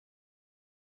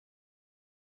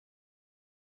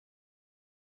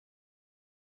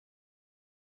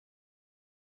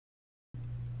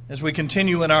As we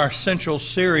continue in our Essential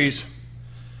series,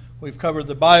 we've covered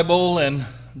the Bible and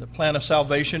the plan of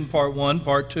salvation, part 1,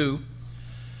 part 2.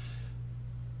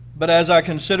 But as I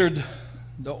considered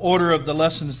the order of the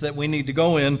lessons that we need to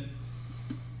go in,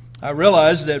 I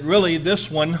realized that really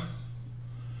this one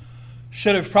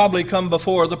should have probably come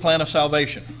before the plan of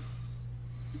salvation,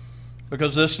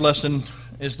 because this lesson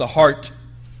is the heart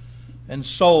and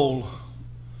soul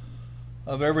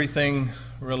of everything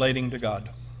relating to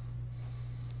God.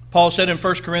 Paul said in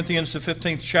 1 Corinthians, the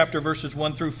 15th chapter, verses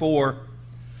 1 through 4,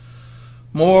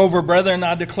 "Moreover, brethren,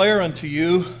 I declare unto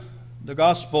you the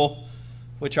gospel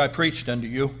which I preached unto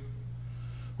you,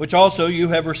 which also you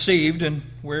have received, and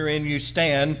wherein you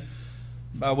stand,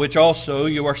 by which also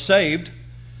you are saved,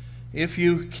 if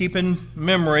you keep in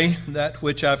memory that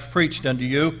which I've preached unto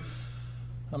you,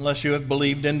 unless you have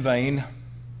believed in vain.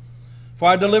 For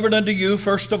I delivered unto you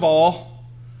first of all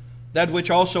that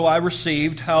which also I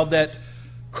received, how that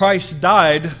Christ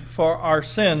died for our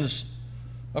sins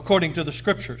according to the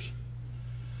Scriptures,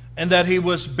 and that he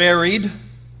was buried,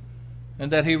 and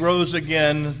that he rose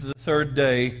again the third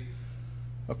day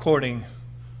according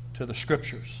to the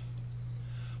Scriptures."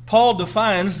 Paul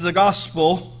defines the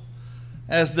gospel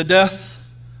as the death,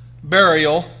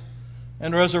 burial,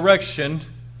 and resurrection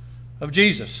of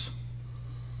Jesus.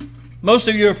 Most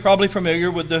of you are probably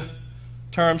familiar with the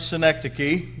term synecdoche.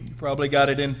 You probably got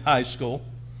it in high school.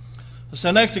 A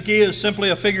synecdoche is simply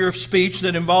a figure of speech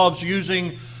that involves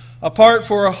using a part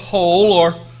for a whole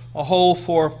or a whole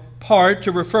for part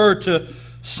to refer to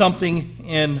something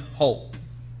in whole,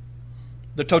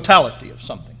 the totality of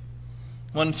something.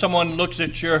 When someone looks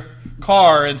at your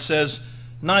car and says,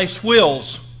 "Nice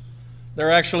wheels,"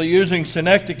 they're actually using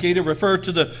synecdoche to refer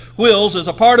to the wheels as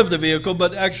a part of the vehicle,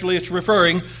 but actually it's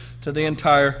referring to the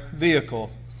entire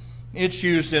vehicle. It's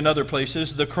used in other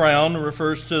places. The crown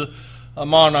refers to a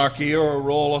monarchy or a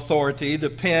royal authority. The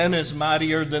pen is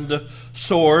mightier than the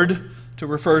sword, to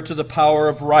refer to the power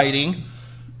of writing.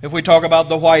 If we talk about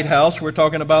the White House, we're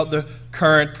talking about the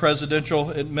current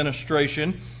presidential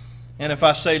administration. And if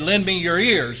I say, "Lend me your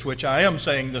ears," which I am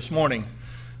saying this morning,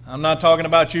 I'm not talking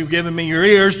about you giving me your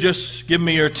ears, just give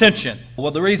me your attention.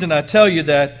 Well, the reason I tell you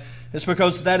that is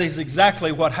because that is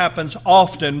exactly what happens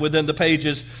often within the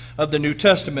pages of the New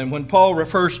Testament. When Paul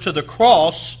refers to the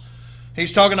cross,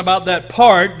 he's talking about that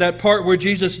part where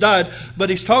Jesus died, but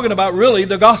he's talking about really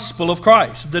the gospel of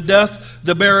Christ, the death,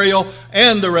 the burial,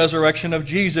 and the resurrection of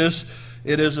Jesus.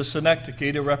 It is a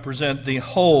synecdoche to represent the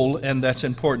whole, and that's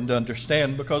important to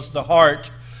understand, because the heart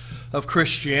of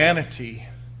Christianity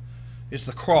is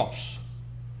the cross.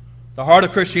 The heart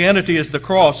of Christianity is the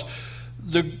cross.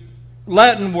 The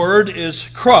Latin word is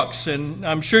crux, and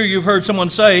I'm sure you've heard someone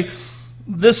say,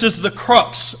 "This is the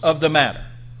crux of the matter."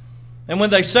 And when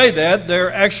they say that,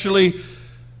 they're actually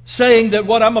saying that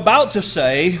what I'm about to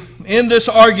say in this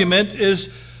argument is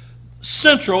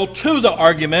central to the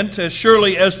argument, as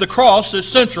surely as the cross is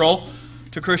central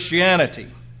to Christianity.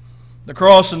 The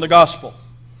cross and the gospel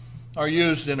are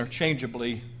used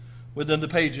interchangeably within the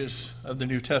pages of the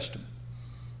New Testament.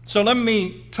 So let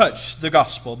me touch the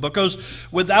gospel, because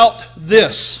without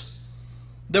this,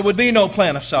 there would be no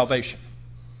plan of salvation.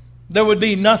 There would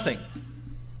be nothing.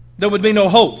 There would be no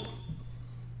hope.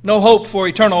 No hope for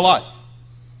eternal life.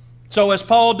 So as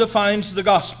Paul defines the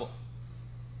gospel,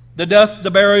 the death, the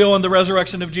burial, and the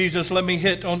resurrection of Jesus, let me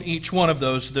hit on each one of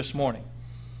those this morning.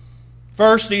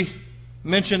 First, he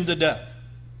mentioned the death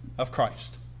of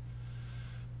Christ.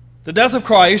 The death of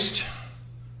Christ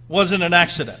wasn't an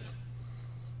accident.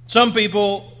 Some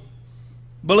people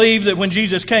believe that when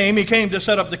Jesus came, he came to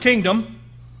set up the kingdom,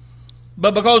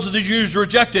 but because the Jews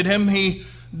rejected him, he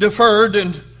deferred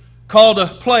and called a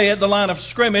play at the line of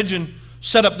scrimmage and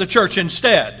set up the church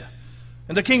instead.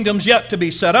 And the kingdom's yet to be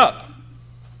set up.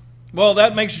 Well,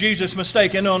 that makes Jesus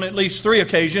mistaken on at least 3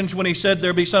 occasions when he said,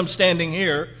 "There be some standing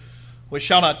here which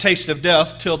shall not taste of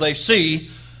death till they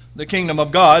see the kingdom of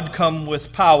God come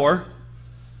with power."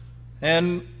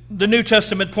 And the New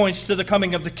Testament points to the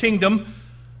coming of the kingdom.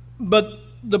 But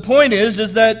the point is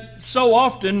that so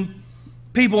often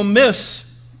people miss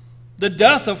the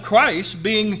death of Christ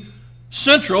being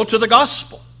central to the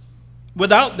gospel.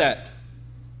 Without that,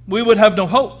 we would have no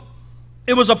hope.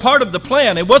 It was a part of the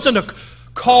plan. It wasn't a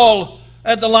call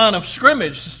at the line of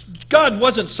scrimmage. God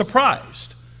wasn't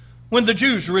surprised when the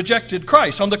Jews rejected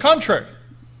Christ. On the contrary,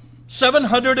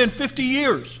 750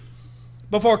 years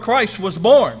before Christ was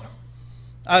born,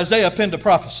 Isaiah penned a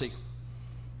prophecy.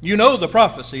 You know the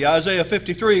prophecy, Isaiah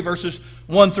 53, verses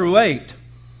 1 through 8.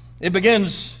 It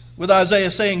begins with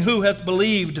Isaiah saying, "Who hath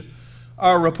believed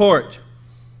our report?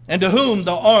 And to whom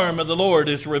the arm of the Lord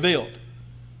is revealed?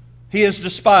 He is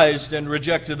despised and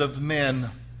rejected of men,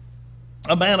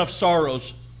 a man of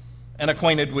sorrows and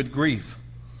acquainted with grief.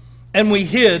 And we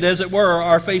hid, as it were,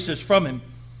 our faces from him.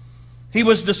 He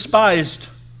was despised,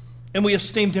 and we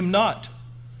esteemed him not.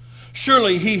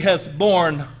 Surely he hath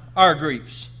borne our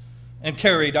griefs and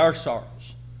carried our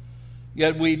sorrows.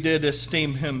 Yet we did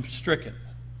esteem him stricken,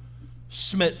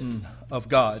 smitten of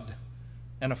God,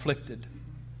 and afflicted.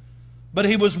 But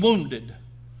he was wounded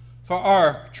for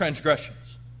our transgressions.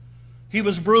 He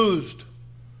was bruised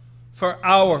for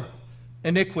our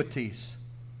iniquities.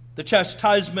 The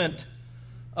chastisement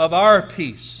of our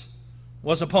peace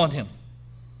was upon him,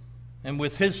 and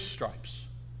with his stripes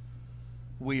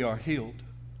we are healed.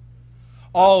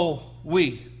 All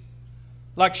we,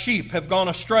 like sheep, have gone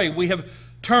astray. We have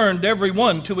turned every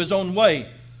one to his own way,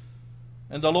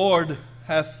 and the Lord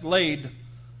hath laid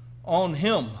on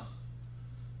him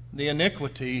the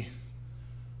iniquity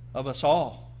of us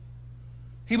all.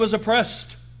 He was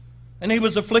oppressed, and he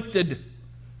was afflicted,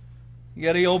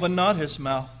 yet he opened not his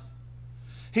mouth.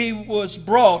 He was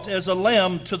brought as a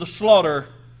lamb to the slaughter,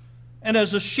 and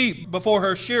as a sheep before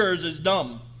her shearers is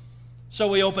dumb,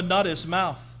 so he opened not his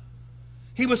mouth.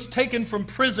 He was taken from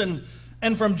prison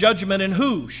and from judgment, and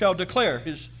who shall declare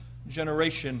his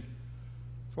generation?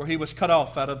 For he was cut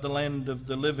off out of the land of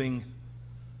the living.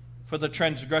 For the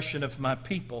transgression of my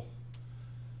people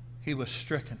he was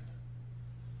stricken.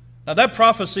 Now that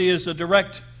prophecy is a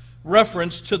direct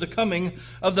reference to the coming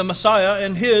of the Messiah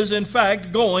and his, in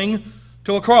fact, going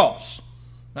to a cross.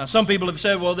 Now some people have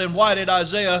said, well, then why did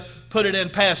Isaiah put it in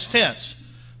past tense?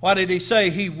 Why did he say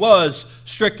he was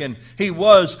stricken? He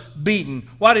was beaten.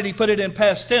 Why did he put it in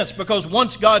past tense? Because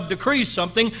once God decrees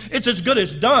something, it's as good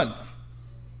as done.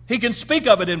 He can speak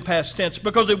of it in past tense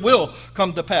because it will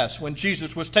come to pass. When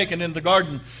Jesus was taken in the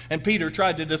garden and Peter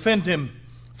tried to defend him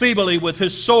feebly with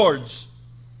his swords,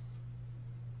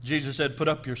 Jesus said, put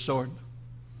up your sword.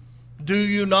 Do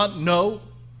you not know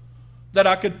that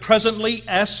I could presently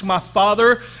ask my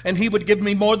Father and he would give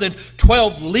me more than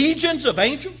 12 legions of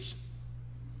angels?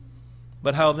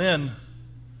 But how then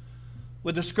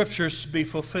would the scriptures be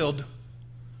fulfilled?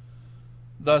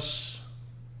 Thus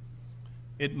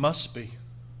it must be.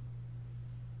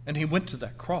 And he went to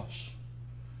that cross.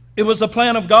 It was the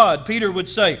plan of God. Peter would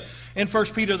say in 1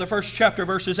 Peter, the first chapter,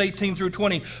 verses 18 through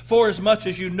 20, for as much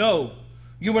as you know,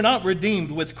 you were not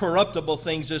redeemed with corruptible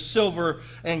things as silver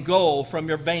and gold from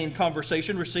your vain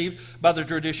conversation received by the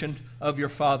tradition of your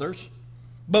fathers,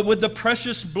 but with the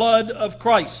precious blood of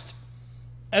Christ,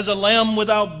 as a lamb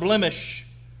without blemish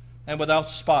and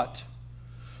without spot,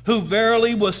 who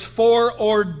verily was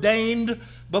foreordained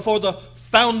before the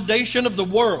foundation of the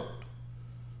world,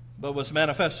 but was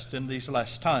manifest in these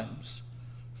last times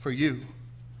for you.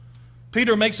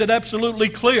 Peter makes it absolutely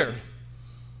clear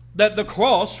that the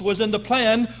cross was in the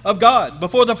plan of God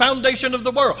before the foundation of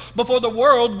the world. Before the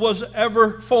world was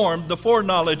ever formed, the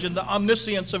foreknowledge and the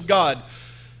omniscience of God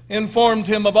informed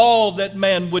him of all that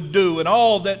man would do and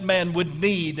all that man would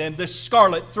need. And this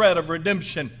scarlet thread of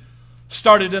redemption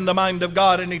started in the mind of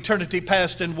God in eternity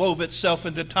past and wove itself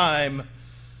into time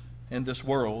in this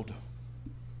world.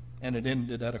 And it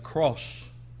ended at a cross.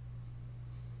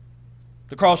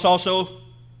 The cross also,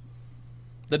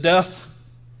 the death,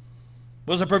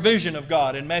 was a provision of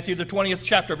God. In Matthew the 20th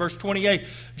chapter, verse 28,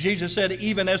 Jesus said,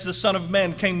 even as the Son of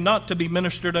Man came not to be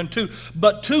ministered unto,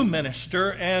 but to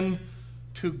minister and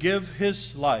to give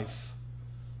his life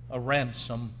a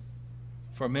ransom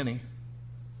for many.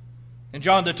 In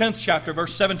John the 10th chapter,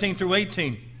 verse 17 through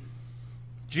 18,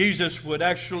 Jesus would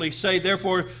actually say,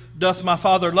 therefore doth my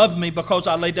Father love me, because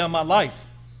I lay down my life,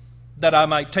 that I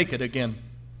might take it again.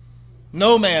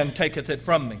 No man taketh it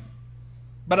from me,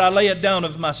 but I lay it down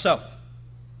of myself.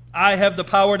 I have the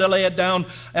power to lay it down,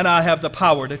 and I have the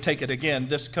power to take it again.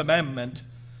 This commandment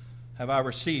have I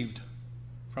received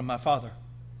from my Father.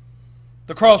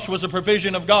 The cross was a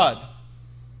provision of God.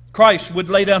 Christ would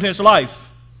lay down his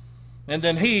life, and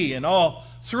then he and all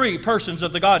three persons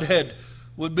of the Godhead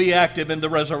would be active in the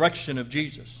resurrection of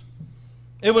Jesus.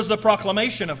 It was the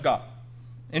proclamation of God.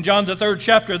 In John the 3rd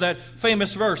chapter, that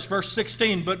famous verse, verse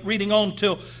 16, but reading on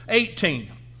till 18,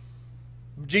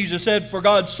 Jesus said, for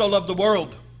God so loved the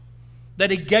world that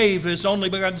he gave his only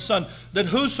begotten Son, that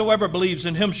whosoever believes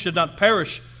in him should not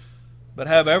perish, but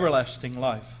have everlasting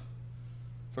life.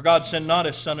 For God sent not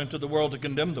his Son into the world to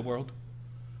condemn the world,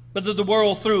 but that the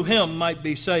world through him might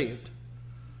be saved.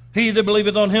 He that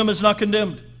believeth on him is not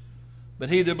condemned, but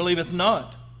he that believeth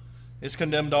not is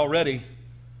condemned already,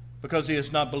 because he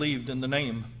has not believed in the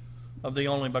name of the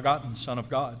only begotten Son of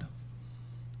God.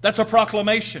 That's a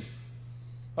proclamation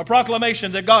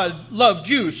that God loved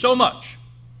you so much,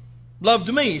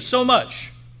 loved me so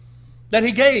much, that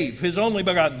He gave His only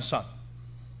begotten Son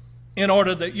in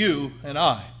order that you and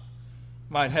I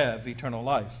might have eternal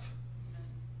life.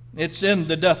 It's in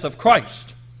the death of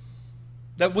Christ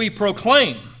that we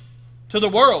proclaim to the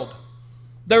world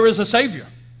there is a Savior.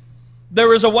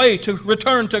 There is a way to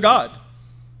return to God,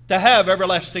 to have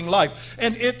everlasting life.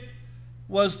 And it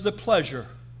was the pleasure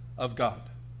of God.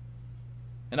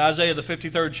 In Isaiah the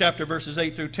 53rd chapter, verses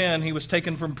 8 through 10, He was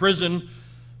taken from prison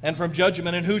and from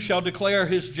judgment, and who shall declare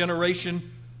His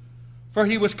generation? For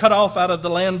He was cut off out of the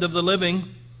land of the living.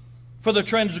 For the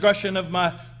transgression of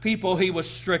my people He was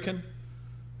stricken.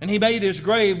 And He made His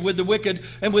grave with the wicked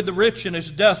and with the rich in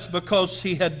His death, because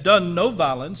He had done no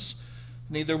violence,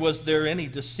 neither was there any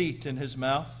deceit in His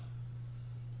mouth.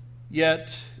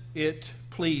 Yet it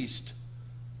pleased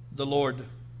the Lord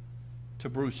to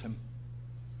bruise Him.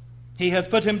 He hath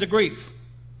put Him to grief,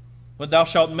 when thou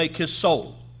shalt make His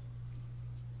soul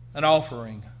an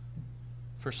offering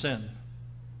for sin.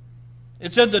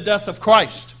 It's in the death of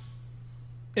Christ.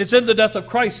 It's in the death of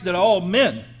Christ that all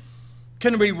men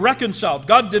can be reconciled.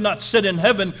 God did not sit in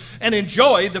heaven and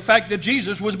enjoy the fact that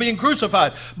Jesus was being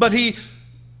crucified, but He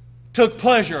took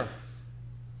pleasure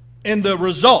in the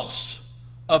results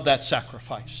of that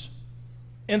sacrifice,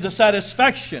 in the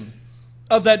satisfaction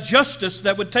of that justice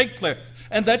that would take place.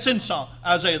 And that's in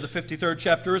Isaiah the 53rd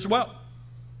chapter as well.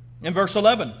 In verse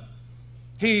 11,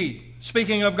 He,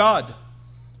 speaking of God,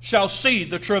 shall see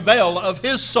the travail of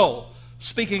His soul,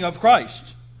 speaking of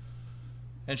Christ,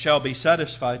 and shall be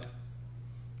satisfied.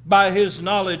 By His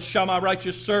knowledge shall my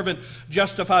righteous servant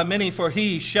justify many, for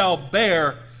He shall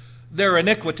bear their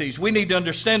iniquities. We need to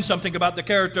understand something about the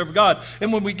character of God.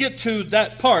 And when we get to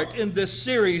that part in this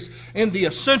series, in the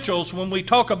essentials, when we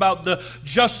talk about the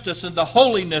justice and the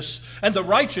holiness and the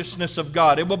righteousness of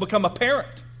God, it will become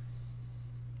apparent.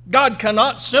 God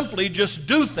cannot simply just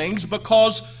do things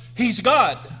because He's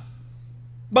God.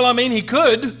 Well, I mean, He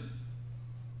could,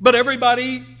 but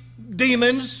everybody,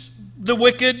 demons, the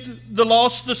wicked, the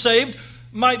lost, the saved,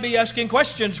 might be asking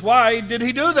questions. Why did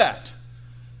He do that?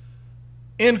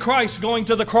 In Christ going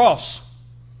to the cross,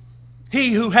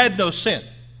 He who had no sin,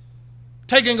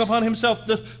 taking upon Himself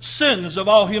the sins of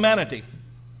all humanity,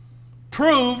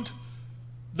 proved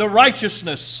the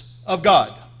righteousness of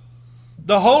God,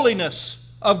 the holiness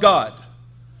of God,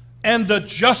 and the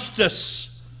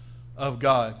justice of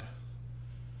God,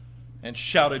 and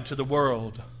shouted to the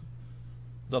world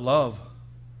the love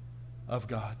of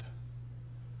God.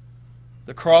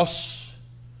 The cross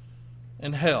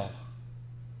and hell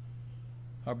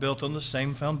are built on the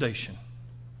same foundation,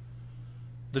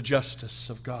 the justice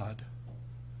of God.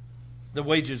 The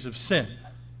wages of sin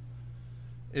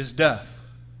is death,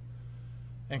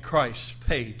 and Christ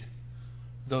paid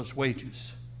those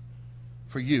wages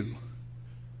for you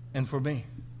and for me.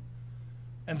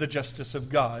 And the justice of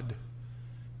God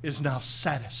is now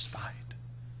satisfied,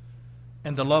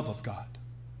 and the love of God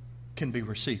can be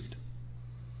received.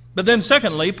 But then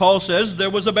secondly, Paul says there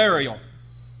was a burial.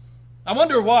 I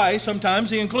wonder why sometimes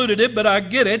he included it, but I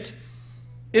get it.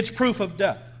 It's proof of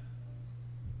death.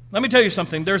 Let me tell you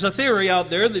something. There's a theory out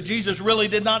there that Jesus really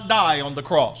did not die on the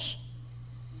cross,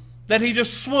 that He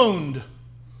just swooned.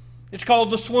 It's called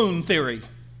the swoon theory.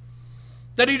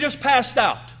 That He just passed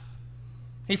out.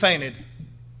 He fainted.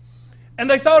 And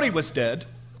they thought He was dead.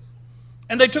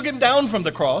 And they took Him down from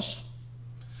the cross.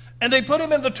 And they put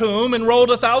Him in the tomb and rolled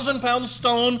a 1,000-pound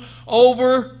stone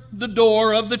over the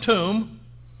door of the tomb.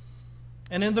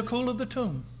 And in the cool of the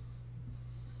tomb,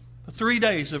 the 3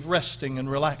 days of resting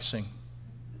and relaxing,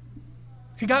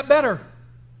 He got better.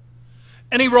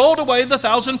 And He rolled away the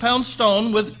 1,000-pound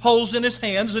stone with holes in His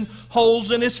hands and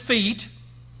holes in His feet,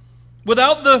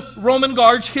 without the Roman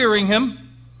guards hearing Him,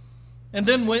 and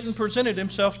then went and presented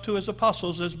Himself to His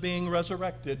apostles as being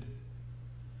resurrected.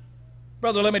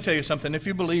 Brother, let me tell you something. If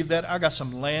you believe that, I got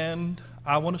some land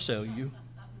I want to sell you.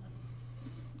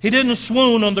 He didn't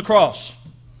swoon on the cross.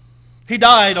 He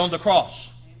died on the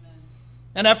cross. Amen.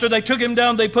 And after they took Him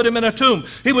down, they put Him in a tomb.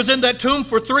 He was in that tomb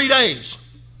for 3 days.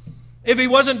 If He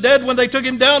wasn't dead when they took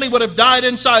Him down, He would have died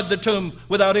inside the tomb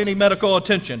without any medical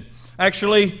attention.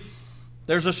 Actually,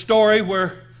 there's a story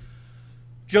where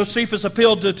Josephus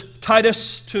appealed to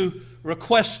Titus to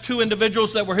request 2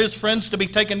 individuals that were his friends to be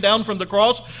taken down from the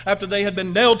cross after they had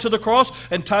been nailed to the cross,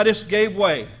 and Titus gave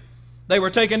way. They were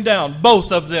taken down.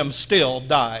 Both of them still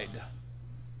died.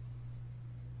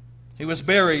 He was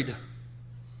buried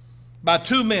by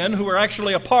 2 men who were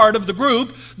actually a part of the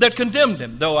group that condemned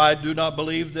Him, though I do not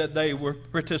believe that they were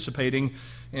participating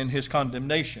in his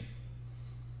condemnation.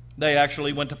 They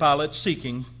actually went to Pilate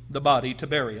seeking the body to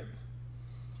bury it.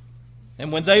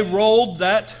 And when they rolled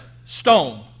that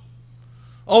stone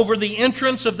Over the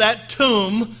entrance of that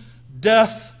tomb,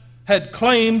 death had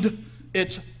claimed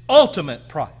its ultimate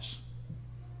price.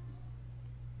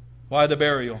 Why the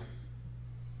burial?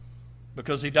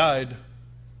 Because he died.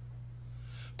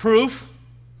 Proof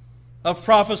of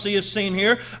prophecy is seen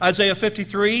here. Isaiah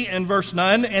 53 and verse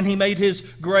 9, and he made his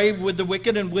grave with the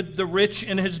wicked and with the rich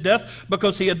in his death,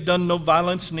 because he had done no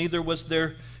violence, neither was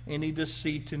there any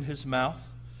deceit in his mouth.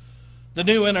 The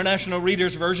New International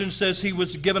Reader's Version says he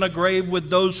was given a grave with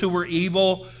those who were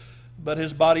evil, but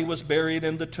his body was buried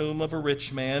in the tomb of a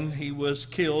rich man. He was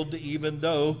killed even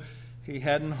though he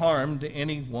hadn't harmed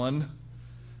anyone,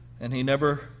 and he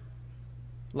never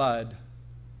lied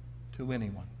to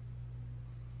anyone.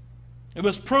 It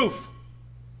was proof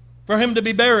for him to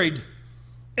be buried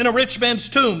in a rich man's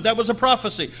tomb. That was a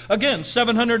prophecy. Again,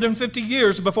 750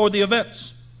 years before the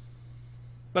events.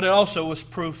 But it also was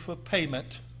proof of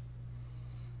payment.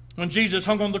 When Jesus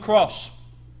hung on the cross,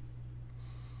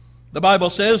 the Bible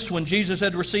says when Jesus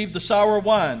had received the sour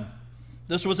wine,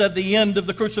 this was at the end of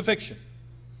the crucifixion.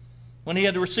 When he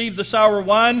had received the sour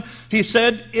wine, he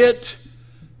said, "It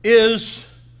is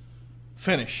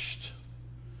finished."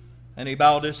 And he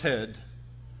bowed his head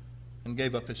and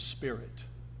gave up his spirit.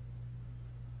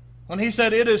 When he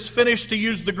said, "It is finished," to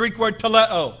use the Greek word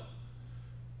teleo,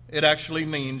 it actually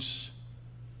means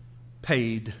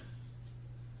paid.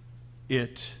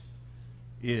 It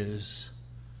is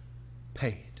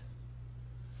paid.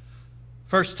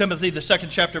 1 Timothy, the 2nd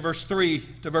chapter, verse 3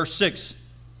 to verse 6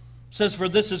 says, "For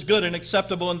this is good and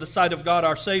acceptable in the sight of God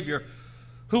our Savior,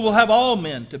 who will have all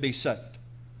men to be saved,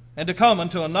 and to come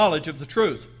unto a knowledge of the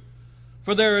truth.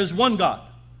 For there is one God,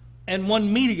 and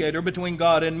one mediator between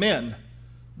God and men,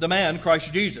 the man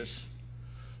Christ Jesus,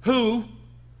 who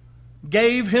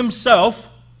gave himself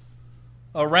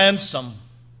a ransom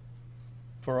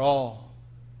for all."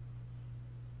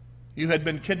 You had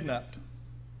been kidnapped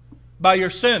by your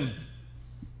sin,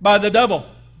 by the devil,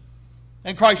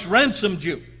 and Christ ransomed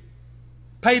you,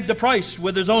 paid the price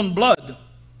with his own blood,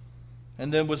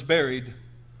 and then was buried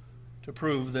to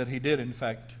prove that he did in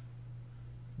fact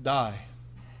die.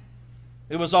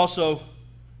 It was also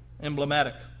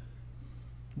emblematic.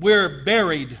 We're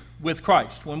buried with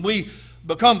Christ. When we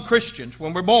become Christians,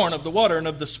 when we're born of the water and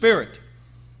of the Spirit,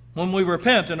 when we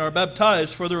repent and are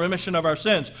baptized for the remission of our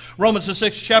sins. Romans the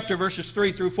 6th chapter, verses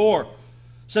 3 through 4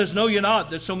 says, "Know ye not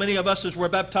that so many of us as were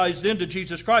baptized into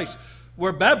Jesus Christ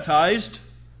were baptized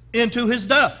into his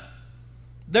death?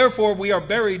 Therefore we are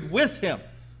buried with him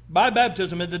by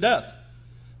baptism into death,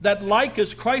 that like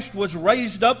as Christ was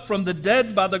raised up from the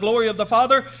dead by the glory of the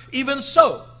Father, even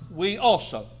so we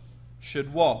also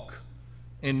should walk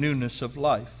in newness of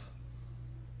life."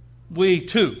 We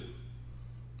too,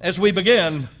 as we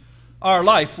begin our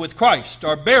life with Christ,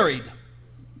 are buried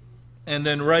and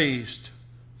then raised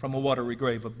from a watery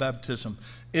grave of baptism.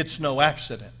 It's no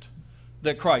accident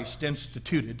that Christ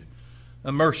instituted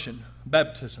immersion,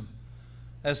 baptism,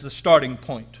 as the starting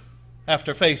point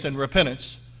after faith and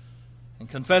repentance. And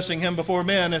confessing him before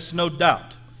men, it's no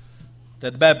doubt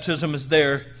that baptism is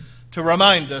there to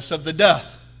remind us of the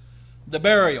death, the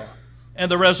burial,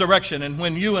 and the resurrection. And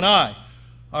when you and I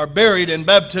are buried in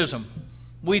baptism,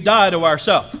 we die to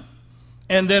ourselves,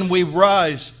 and then we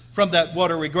rise from that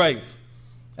watery grave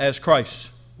as Christ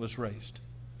was raised.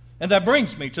 And that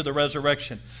brings me to the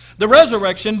resurrection. The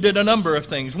resurrection did a number of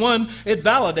things. One, it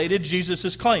validated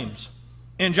Jesus' claims.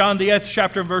 In John the 8th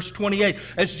chapter, verse 28,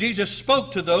 as Jesus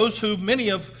spoke to those who many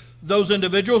of those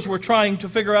individuals were trying to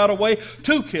figure out a way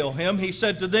to kill him, he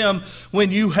said to them,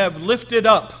 "When you have lifted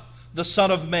up the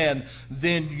Son of Man,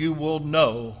 then you will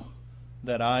know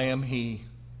that I am he."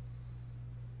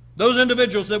 Those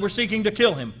individuals that were seeking to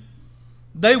kill him,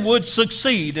 they would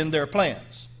succeed in their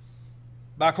plans.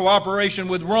 By cooperation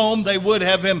with Rome, they would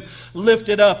have him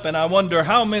lifted up, and I wonder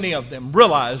how many of them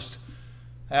realized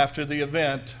after the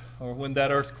event, or when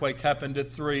that earthquake happened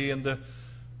at 3 and the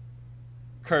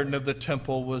curtain of the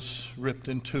temple was ripped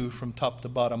in two from top to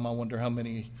bottom, I wonder how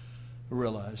many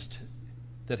realized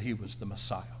that he was the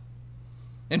Messiah.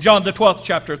 In John the 12th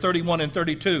chapter, 31 and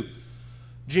 32,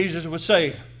 Jesus would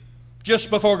say,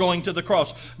 just before going to the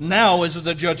cross, "Now is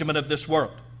the judgment of this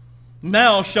world.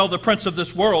 Now shall the prince of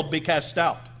this world be cast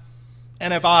out.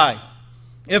 And if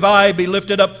I be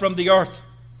lifted up from the earth,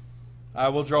 I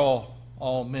will draw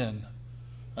all men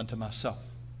unto myself."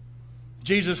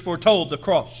 Jesus foretold the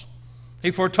cross. He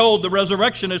foretold the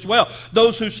resurrection as well.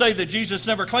 Those who say that Jesus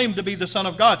never claimed to be the Son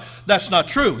of God, that's not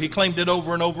true. He claimed it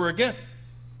over and over again.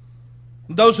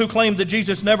 Those who claim that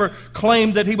Jesus never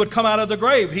claimed that he would come out of the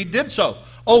grave, he did so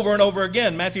over and over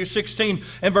again. Matthew 16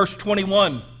 and verse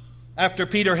 21. After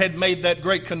Peter had made that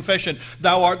great confession,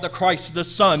 "Thou art the Christ, the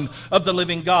Son of the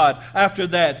living God." After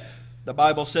that, the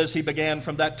Bible says he began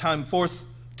from that time forth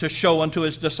to show unto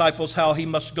his disciples how he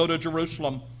must go to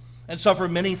Jerusalem and suffer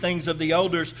many things of the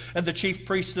elders and the chief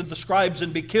priests and the scribes,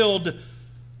 and be killed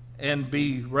and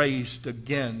be raised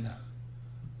again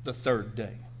the third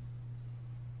day.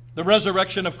 The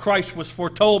resurrection of Christ was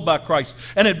foretold by Christ,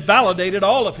 and it validated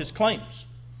all of his claims.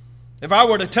 If I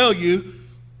were to tell you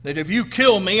that if you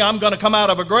kill me, I'm going to come out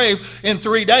of a grave in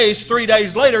 3 days, 3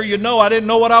 days later, you'd know I didn't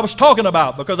know what I was talking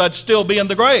about, because I'd still be in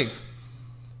the grave.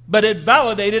 But it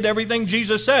validated everything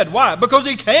Jesus said. Why? Because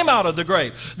he came out of the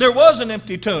grave. There was an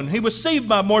empty tomb. He was received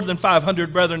by more than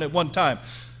 500 brethren at one time.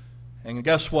 And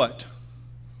guess what?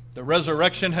 The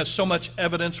resurrection has so much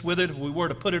evidence with it, if we were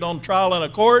to put it on trial in a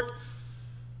court,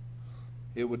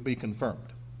 it would be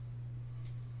confirmed.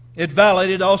 It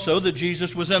validated also that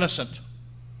Jesus was innocent.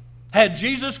 Had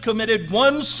Jesus committed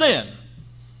one sin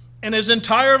in his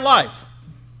entire life,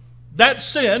 that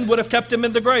sin would have kept him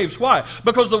in the graves. Why?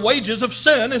 Because the wages of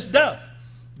sin is death.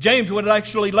 James would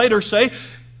actually later say,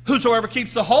 "Whosoever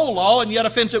keeps the whole law and yet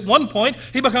offends at one point,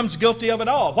 he becomes guilty of it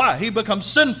all." Why? He becomes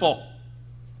sinful.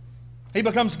 He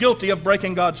becomes guilty of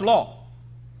breaking God's law.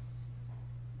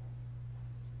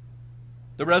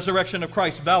 The resurrection of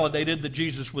Christ validated that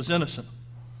Jesus was innocent.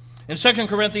 In 2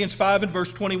 Corinthians 5 and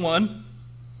verse 21,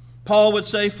 Paul would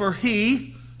say, "For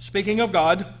he," speaking of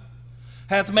God,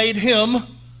 "hath made him,"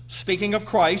 speaking of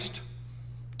Christ,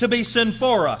 "to be sin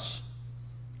for us,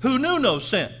 who knew no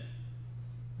sin,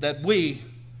 that we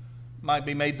might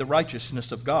be made the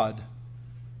righteousness of God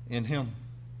in him."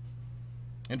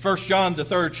 In 1 John, the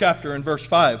 3rd chapter, in verse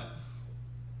 5,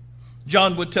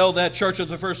 John would tell that church of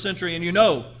the first century, "And you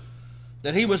know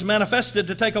that he was manifested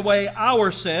to take away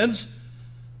our sins,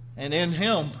 and in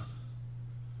him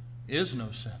is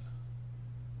no sin."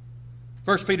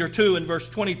 1 Peter 2 and verse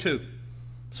 22,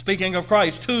 speaking of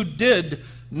Christ, "who did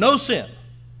no sin,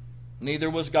 neither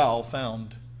was gall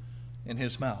found in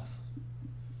his mouth."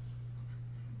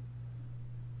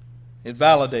 It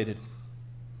validated.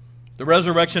 The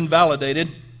resurrection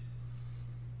validated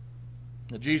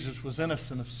that Jesus was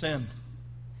innocent of sin.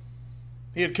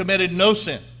 He had committed no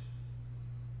sin.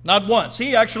 Not once.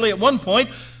 He actually at one point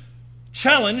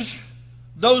challenged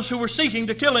those who were seeking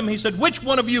to kill him. He said, "Which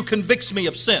one of you convicts me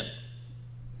of sin?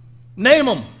 Name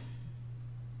them."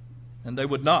 And they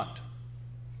would not.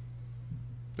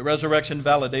 The resurrection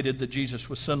validated that Jesus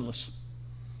was sinless.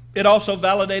 It also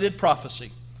validated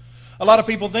prophecy. A lot of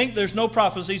people think there's no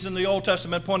prophecies in the Old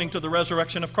Testament pointing to the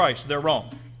resurrection of Christ. They're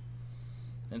wrong.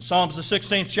 In Psalms the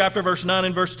 16th chapter, verse 9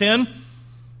 and verse 10,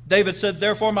 David said,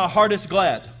 "Therefore my heart is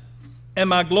glad, and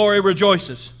my glory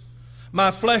rejoices. My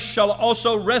flesh shall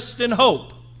also rest in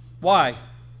hope." Why?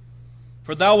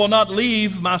 "For thou wilt not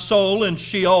leave my soul in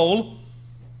Sheol,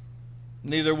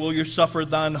 neither will you suffer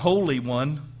thine Holy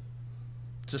One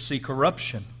to see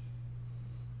corruption."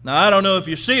 Now, I don't know if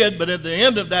you see it, but at the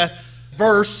end of that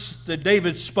verse that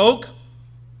David spoke,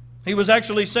 he was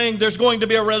actually saying there's going to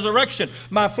be a resurrection.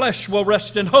 My flesh will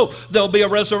rest in hope. There'll be a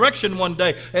resurrection one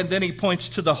day. And then he points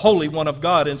to the Holy One of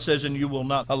God and says, "And you will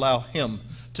not allow him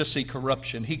to see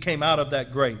corruption." He came out of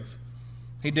that grave.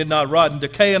 He did not rot and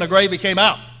decay in a grave. He came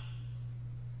out.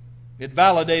 It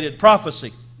validated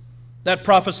prophecy. That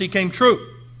prophecy came true.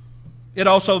 It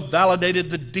also validated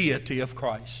the deity of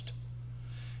Christ.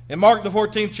 In Mark the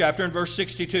 14th chapter, in verse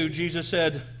 62, Jesus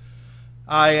said,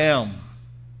 "I am."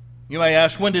 You may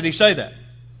ask, when did he say that?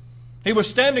 He was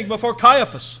standing before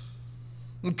Caiaphas.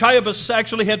 And Caiaphas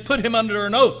actually had put him under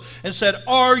an oath and said,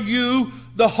 "Are you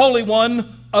the Holy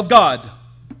One of God?"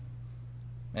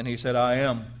 And he said, "I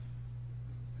am.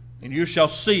 And you shall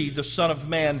see the Son of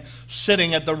Man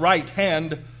sitting at the right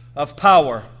hand of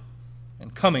power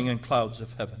and coming in clouds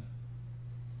of heaven."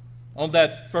 On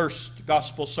that first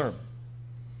gospel sermon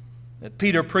that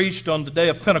Peter preached on the day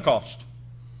of Pentecost,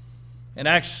 in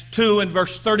Acts 2 and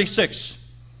verse 36,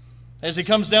 as he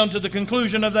comes down to the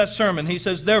conclusion of that sermon, he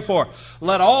says, "Therefore,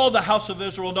 let all the house of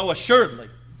Israel know assuredly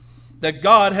that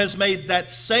God has made that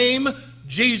same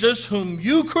Jesus whom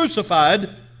you crucified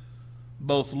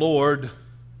both Lord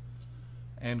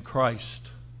and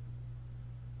Christ."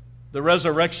 The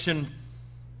resurrection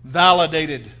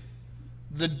validated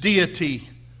the deity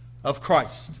of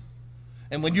Christ.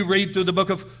 And when you read through the book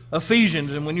of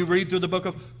Ephesians and when you read through the book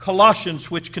of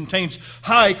Colossians, which contains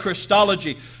high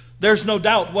Christology, there's no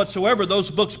doubt whatsoever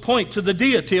those books point to the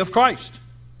deity of Christ.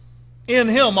 In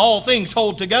him all things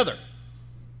hold together.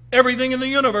 Everything in the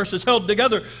universe is held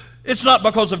together. It's not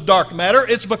because of dark matter,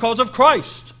 it's because of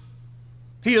Christ.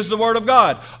 He is the Word of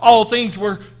God. All things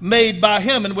were made by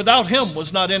him, and without him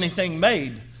was not anything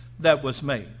made that was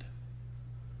made.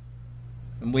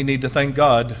 And we need to thank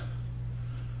God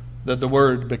that the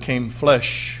Word became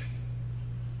flesh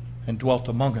and dwelt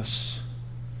among us.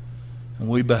 And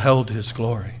we beheld His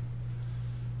glory,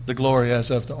 the glory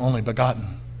as of the only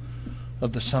begotten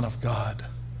of the Son of God,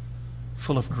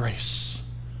 full of grace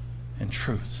and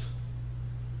truth.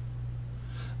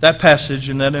 That passage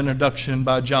in that introduction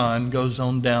by John goes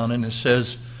on down and it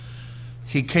says,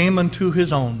 He came unto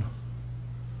His own,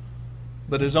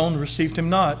 but His own received Him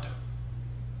not.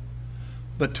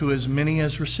 But to as many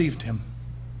as received Him,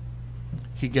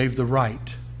 He gave the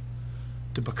right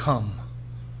to become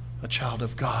a child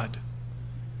of God,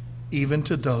 even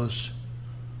to those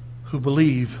who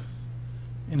believe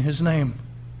in His name.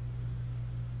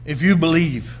 If you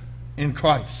believe in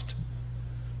Christ,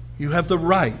 you have the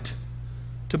right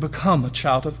to become a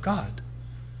child of God.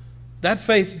 That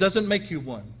faith doesn't make you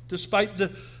one. Despite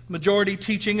the majority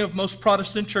teaching of most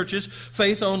Protestant churches,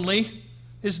 faith only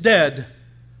is dead.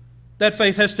 That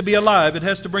faith has to be alive. It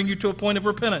has to bring you to a point of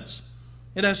repentance.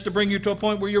 It has to bring you to a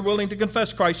point where you're willing to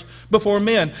confess Christ before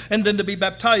men and then to be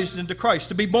baptized into Christ,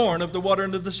 to be born of the water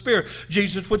and of the Spirit.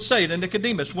 Jesus would say to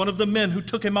Nicodemus, one of the men who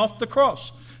took Him off the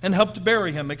cross and helped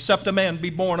bury Him, except a man be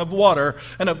born of water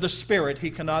and of the Spirit,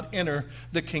 he cannot enter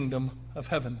the kingdom of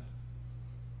heaven.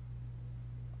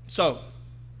 So,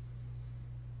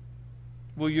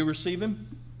 will you receive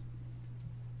Him?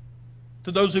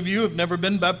 To those of you who have never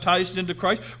been baptized into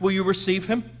Christ, will you receive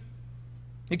Him?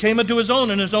 He came unto His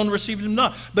own, and His own received Him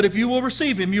not. But if you will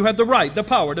receive Him, you have the right, the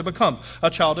power to become a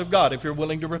child of God if you're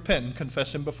willing to repent and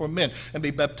confess Him before men and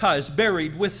be baptized,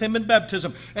 buried with Him in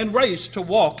baptism, and raised to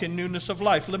walk in newness of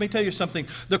life. Let me tell you something.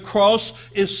 The cross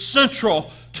is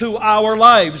central to our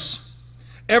lives.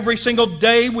 Every single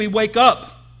day we wake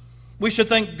up, we should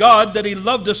thank God that He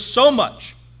loved us so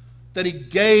much that He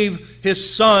gave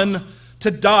His Son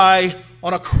to die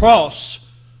on a cross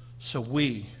so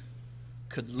we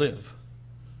could live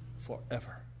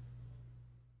forever.